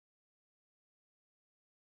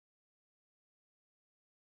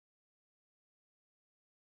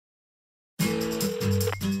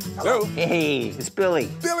Hello. Hey, it's Billy.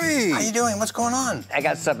 Billy! How you doing? What's going on? I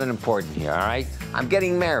got something important here, all right? I'm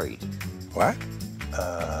getting married. What?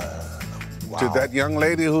 Wow. To that young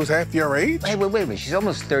lady who's half your age? Hey, wait a minute. She's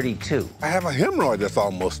almost 32. I have a hemorrhoid that's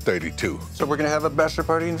almost 32. So we're gonna have a bachelor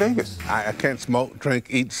party in Vegas. I can't smoke, drink,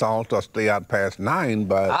 eat salt, or stay out past 9,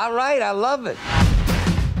 but... All right, I love it.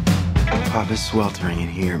 Pop, it's sweltering in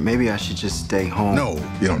here. Maybe I should just stay home. No,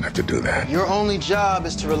 you don't have to do that. Your only job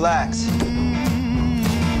is to relax.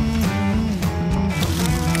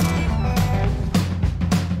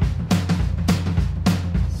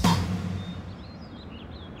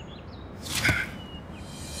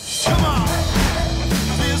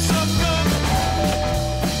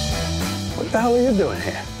 What the hell are you doing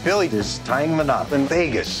here? Billy is tying the knot in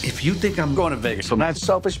Vegas. If you think I'm going to Vegas from that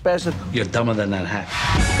selfish bastard, you're dumber than that hat.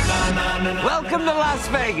 Welcome to Las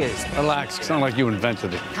Vegas. Relax. It's not like you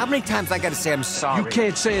invented it. How many times I got to say I'm sorry? You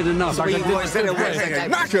can't say it enough. Well, you boys said it once. Hey,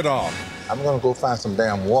 knock it off! I'm gonna go find some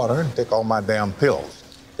damn water and take all my damn pills.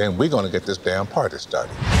 Then we're gonna get this damn party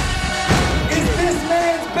started. It's this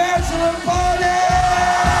man's bachelor party!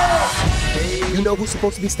 You know who's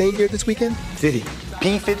supposed to be staying here this weekend? 50.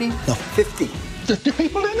 P50? No, 50. 50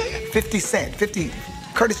 people in there? 50 Cent. 50.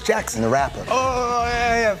 Curtis Jackson, the rapper. Oh,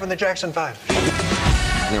 yeah, from the Jackson 5.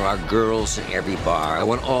 There are girls in every bar. I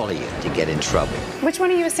want all of you to get in trouble. Which one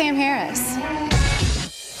of you is Sam Harris?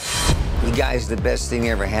 You guys, the best thing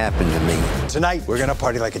ever happened to me. Tonight, we're gonna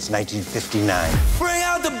party like it's 1959. Bring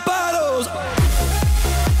out the bottles!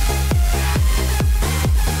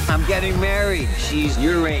 I'm getting married. She's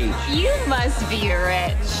your age. You must be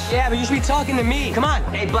rich. Yeah, but you should be talking to me. Come on.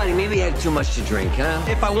 Hey, buddy, maybe you had too much to drink, huh?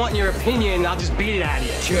 If I want your opinion, I'll just beat it out of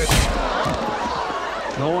you. Sure.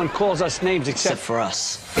 No one calls us names except For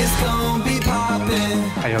us. It's gonna be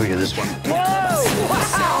poppin'. I owe you this one. Whoa!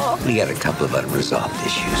 Wow! We got a couple of unresolved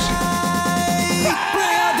issues.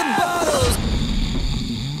 Bring out the bottles!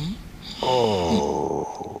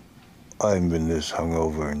 Oh, I haven't been this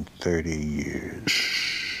hungover in 30 years.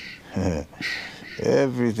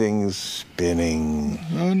 Everything's spinning.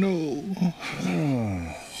 Oh, no.